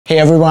Hey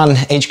everyone,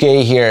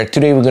 HK here.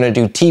 Today we're gonna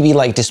do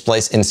TV-like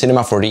displays in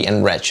Cinema 4D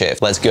and Redshift.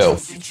 Let's go.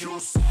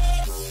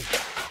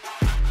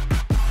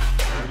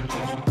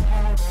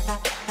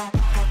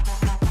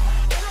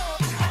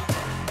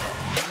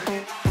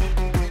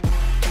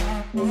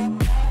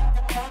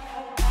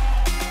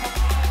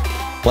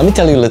 Let me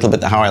tell you a little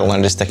bit how I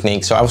learned this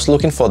technique. So I was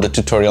looking for the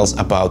tutorials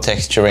about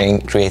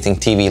texturing, creating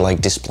TV-like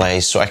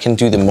displays, so I can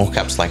do the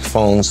mockups like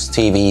phones,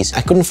 TVs.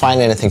 I couldn't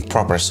find anything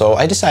proper, so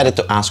I decided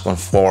to ask on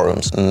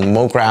forums,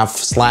 MoGraph,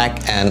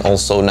 Slack, and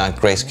also now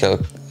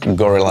Grayscale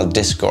Gorilla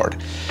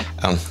Discord.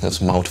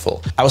 It's a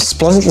mouthful. I was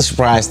pleasantly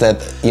surprised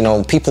that,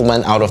 people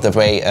went out of their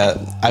way.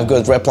 I've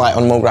got a reply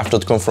on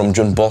mograph.com from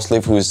John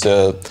Bosliv, who's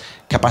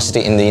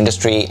capacity in the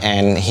industry,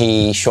 and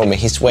he showed me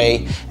his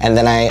way. And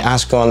then I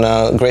asked on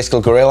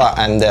Grayscale Gorilla,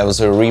 and there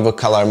was a Revo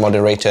Color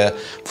moderator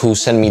who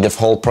sent me the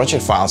whole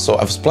project file. So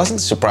I was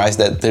pleasantly surprised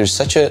that there's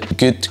such a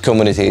good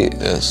community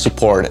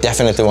support.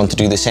 Definitely want to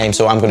do the same.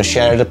 So I'm going to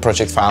share the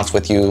project files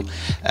with you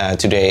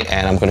today,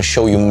 and I'm going to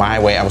show you my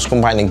way. I was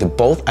combining the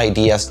both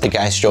ideas the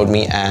guys showed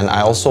me, and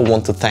I also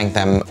want to thank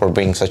them for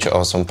being such an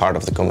awesome part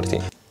of the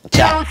community.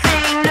 Ciao!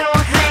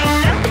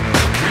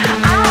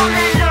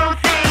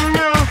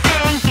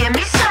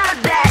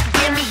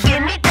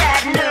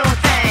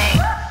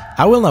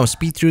 I will now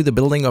speed through the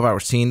building of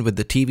our scene with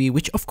the TV,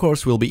 which of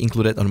course will be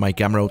included on my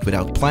Gumroad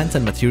without plants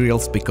and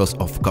materials because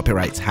of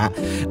copyrights, huh?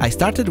 I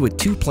started with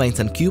 2 planes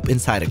and cube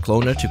inside a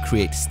cloner to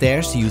create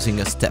stairs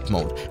using a step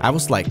mode. I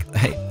was like,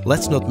 hey,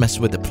 let's not mess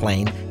with the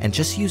plane and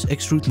just use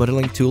extrude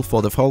modeling tool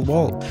for the whole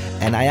wall.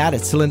 And I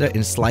added cylinder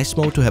in slice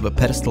mode to have a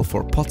pedestal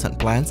for pots and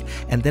plants,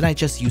 and then I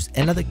just used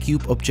another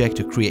cube object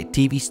to create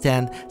TV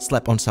stand,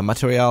 slap on some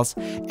materials,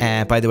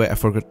 and by the way I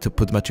forgot to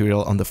put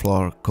material on the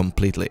floor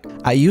completely.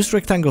 I used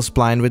rectangle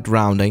spline with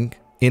rounding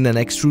in an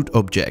extrude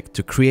object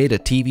to create a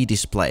TV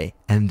display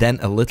and then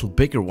a little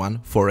bigger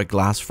one for a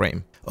glass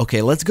frame.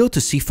 Okay, let's go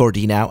to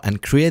C4D now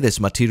and create this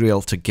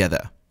material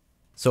together.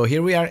 So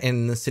here we are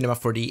in Cinema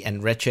 4D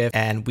and Redshift,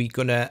 and we're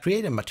gonna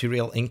create a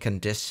material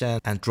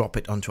incandescent and drop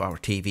it onto our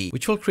TV,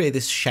 which will create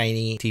this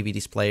shiny TV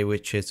display,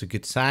 which is a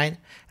good sign.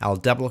 I'll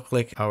double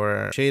click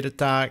our shader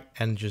tag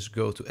and just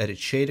go to edit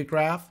shader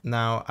graph.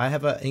 Now I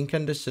have an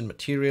incandescent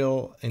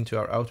material into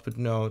our output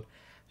node.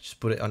 Just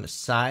put it on the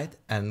side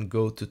and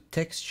go to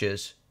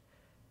textures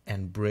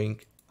and bring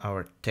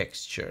our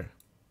texture.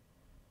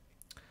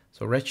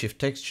 So Redshift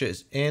texture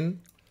is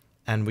in,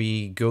 and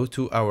we go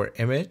to our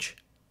image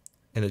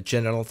in the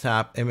general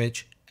tab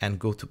image and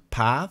go to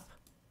path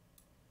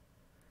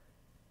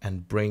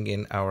and bring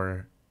in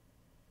our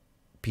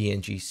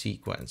PNG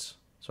sequence.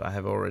 So I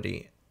have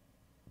already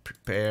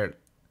prepared.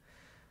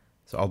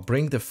 So I'll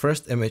bring the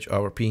first image of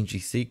our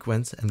PNG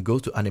sequence and go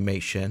to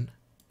animation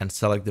and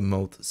select the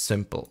mode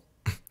simple.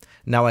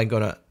 Now I'm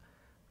gonna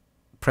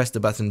press the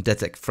button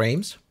detect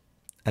frames,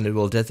 and it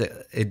will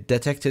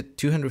detected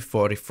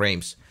 240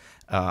 frames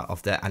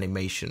of the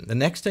animation. The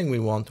next thing we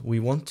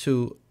want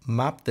to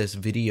map this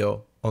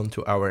video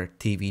onto our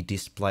TV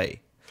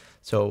display.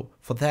 So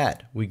for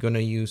that, we're gonna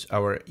use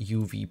our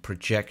UV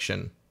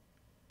projection.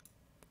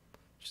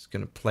 Just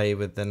gonna play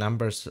with the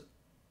numbers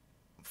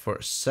for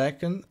a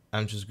second.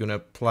 I'm just gonna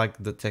plug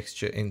the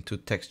texture into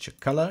texture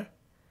color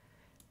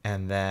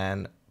and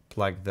then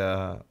plug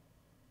the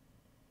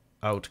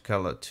out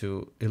color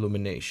to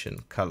illumination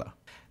color.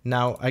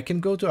 Now I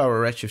can go to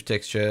our Redshift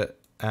texture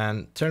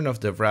and turn off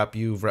the wrap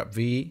U, wrap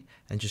V,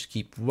 and just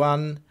keep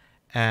 1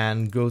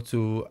 and go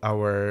to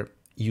our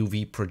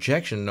UV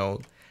projection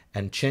node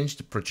and change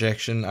the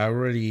projection. I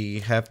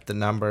already have the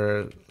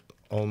number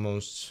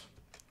almost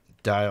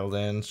dialed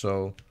in,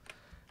 so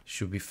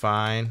should be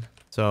fine.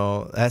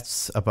 So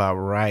that's about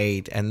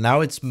right. And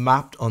now it's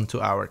mapped onto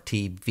our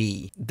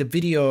TV. The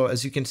video,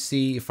 as you can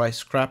see, if I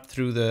scrap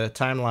through the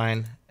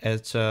timeline,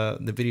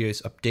 the video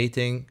is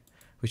updating,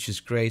 which is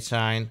great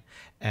sign.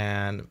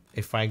 And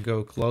if I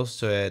go close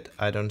to it,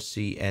 I don't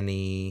see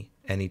any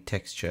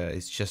texture.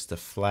 It's just a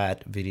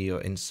flat video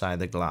inside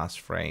the glass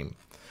frame,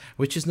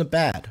 which is not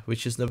bad.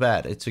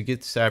 It's a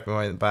good start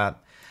point,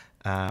 but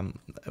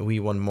we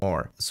want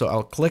more. So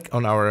I'll click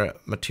on our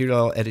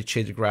material, edit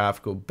shader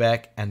graph, go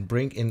back and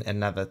bring in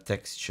another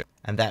texture.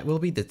 And that will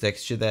be the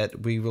texture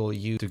that we will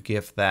use to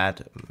give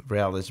that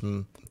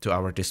realism to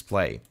our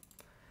display.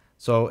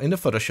 So in the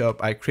Photoshop,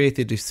 I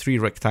created these 3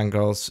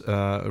 rectangles,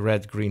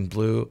 red, green,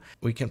 blue.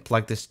 We can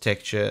plug this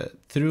texture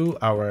through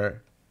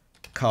our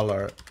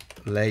color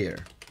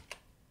layer.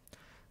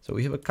 So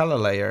we have a color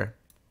layer,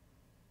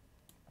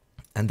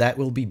 and that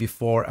will be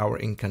before our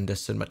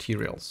incandescent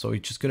material. So we're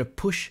just gonna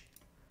push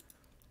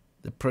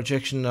the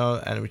projection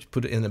node and we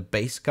put it in a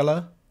base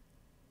color,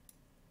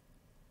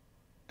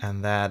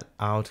 and that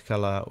out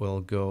color will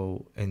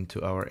go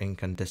into our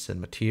incandescent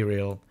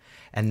material.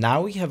 And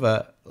now we have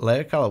a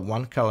layer color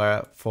 1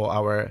 color for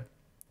our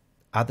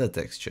other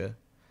texture.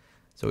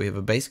 So we have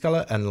a base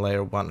color and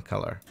layer 1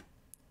 color.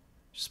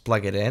 Just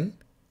plug it in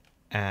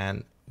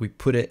and we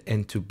put it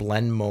into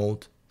blend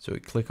mode. So we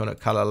click on a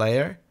color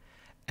layer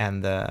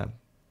and the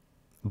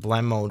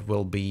blend mode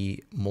will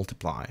be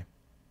multiply.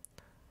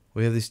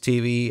 we have this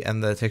TV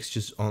and the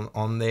textures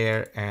on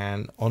there,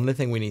 and only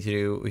thing we need to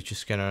do, we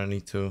just gonna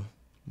need to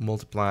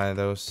multiply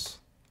those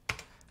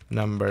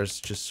numbers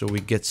just so we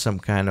get some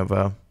kind of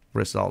a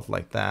result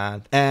like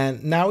that.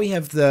 And now we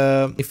have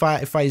the, if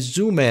I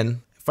zoom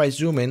in,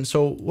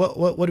 so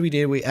what we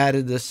did, we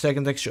added the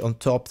second texture on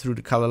top through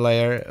the color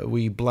layer.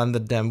 We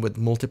blended them with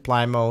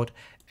multiply mode,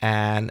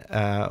 and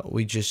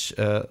we just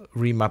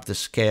remapped the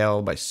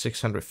scale by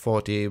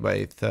 640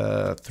 by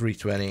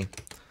 320.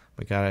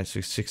 We got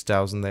actually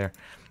 6,000 there.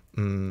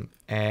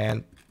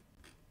 And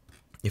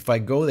if I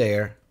go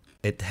there,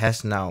 it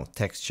has now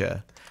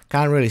texture.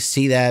 Can't really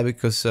see that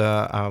because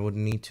I would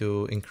need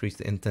to increase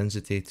the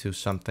intensity to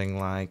something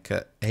like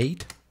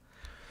 8.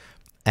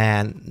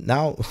 And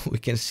now we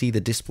can see the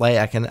display.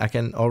 I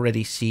can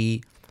already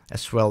see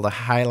as well the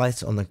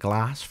highlights on the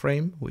glass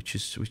frame, which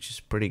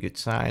is pretty good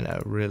sign. I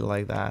really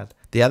like that.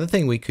 The other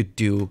thing we could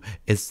do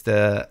is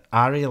the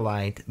area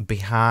light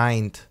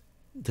behind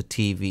the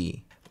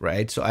TV,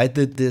 right? So I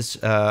did this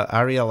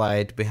area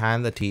light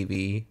behind the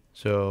TV.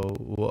 So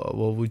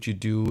what would you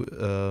do?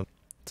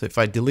 So if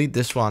I delete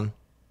this one,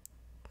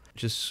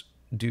 just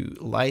do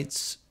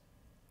lights,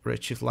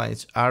 Redshift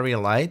lights, area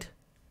light.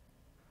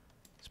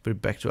 Let's put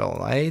it back to our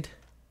light,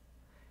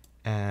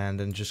 and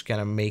then just kind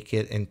of make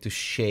it into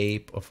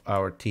shape of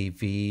our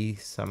TV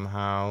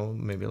somehow,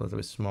 maybe a little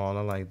bit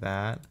smaller like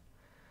that.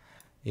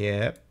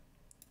 Yeah,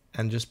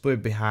 and just put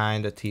it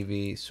behind the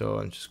TV. So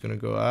I'm just gonna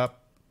go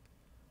up,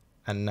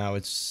 and now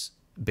it's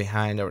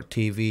behind our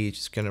TV.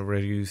 Just gonna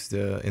reduce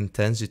the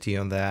intensity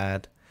on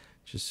that,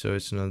 just so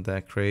it's not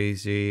that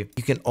crazy.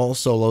 You can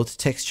also load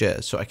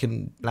texture. So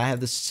I have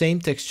the same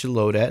texture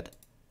loaded.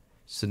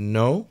 So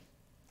no,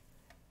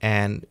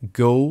 and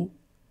go.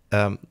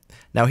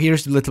 Now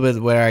here's a little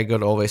bit where I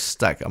got always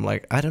stuck. I'm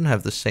like, I don't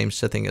have the same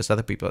setting as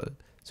other people.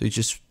 So you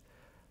just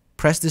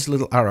press this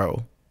little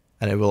arrow,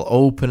 and it will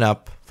open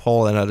up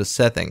whole another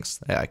settings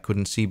that I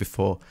couldn't see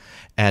before.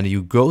 And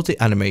you go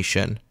to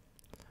animation,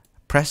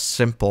 press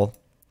simple,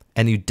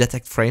 and you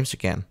detect frames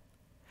again.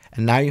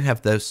 And now you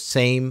have the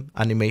same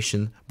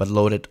animation but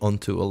loaded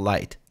onto a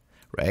light,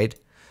 right?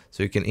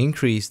 So you can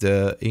increase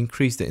the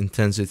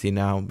intensity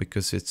now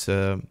because it's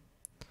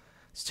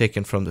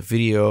taken from the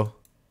video.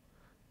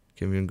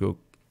 You can even go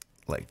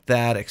like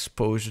that,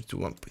 exposure to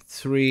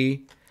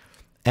 1.3,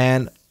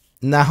 and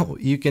now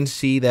you can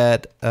see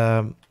that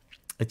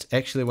it's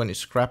actually, when you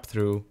scrap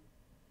through,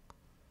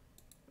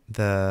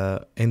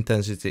 the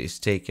intensity is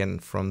taken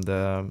from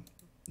the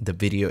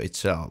video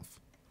itself.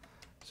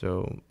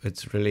 So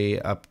it's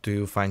really up to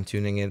you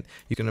fine-tuning it.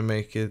 You're gonna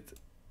make it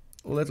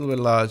a little bit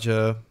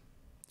larger,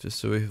 just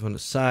so we have on the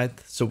side.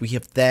 So we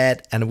have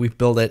that, and we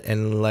build it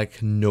in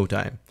like no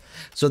time.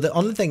 So the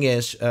only thing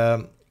is,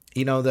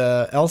 you know,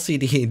 the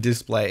LCD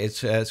display,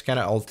 it's kind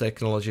of old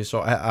technology.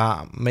 So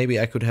maybe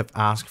I could have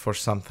asked for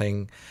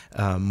something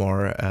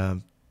more,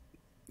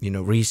 you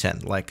know,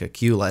 recent, like a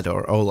QLED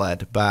or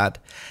OLED. But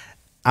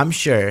I'm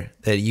sure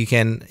that you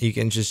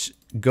can just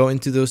go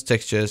into those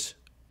textures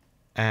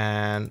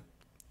and,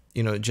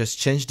 you know, just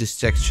change this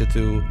texture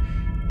to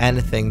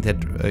anything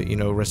that you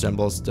know,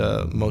 resembles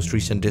the most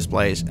recent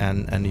displays,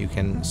 and you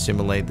can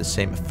simulate the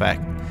same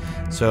effect.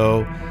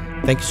 So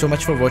thank you so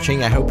much for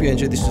watching. I hope you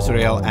enjoyed this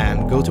tutorial,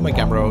 and go to my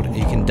Gumroad.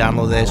 You can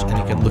download this and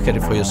you can look at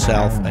it for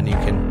yourself, and you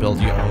can build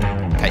your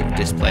own type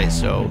display.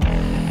 So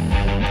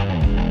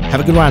have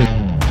a good one.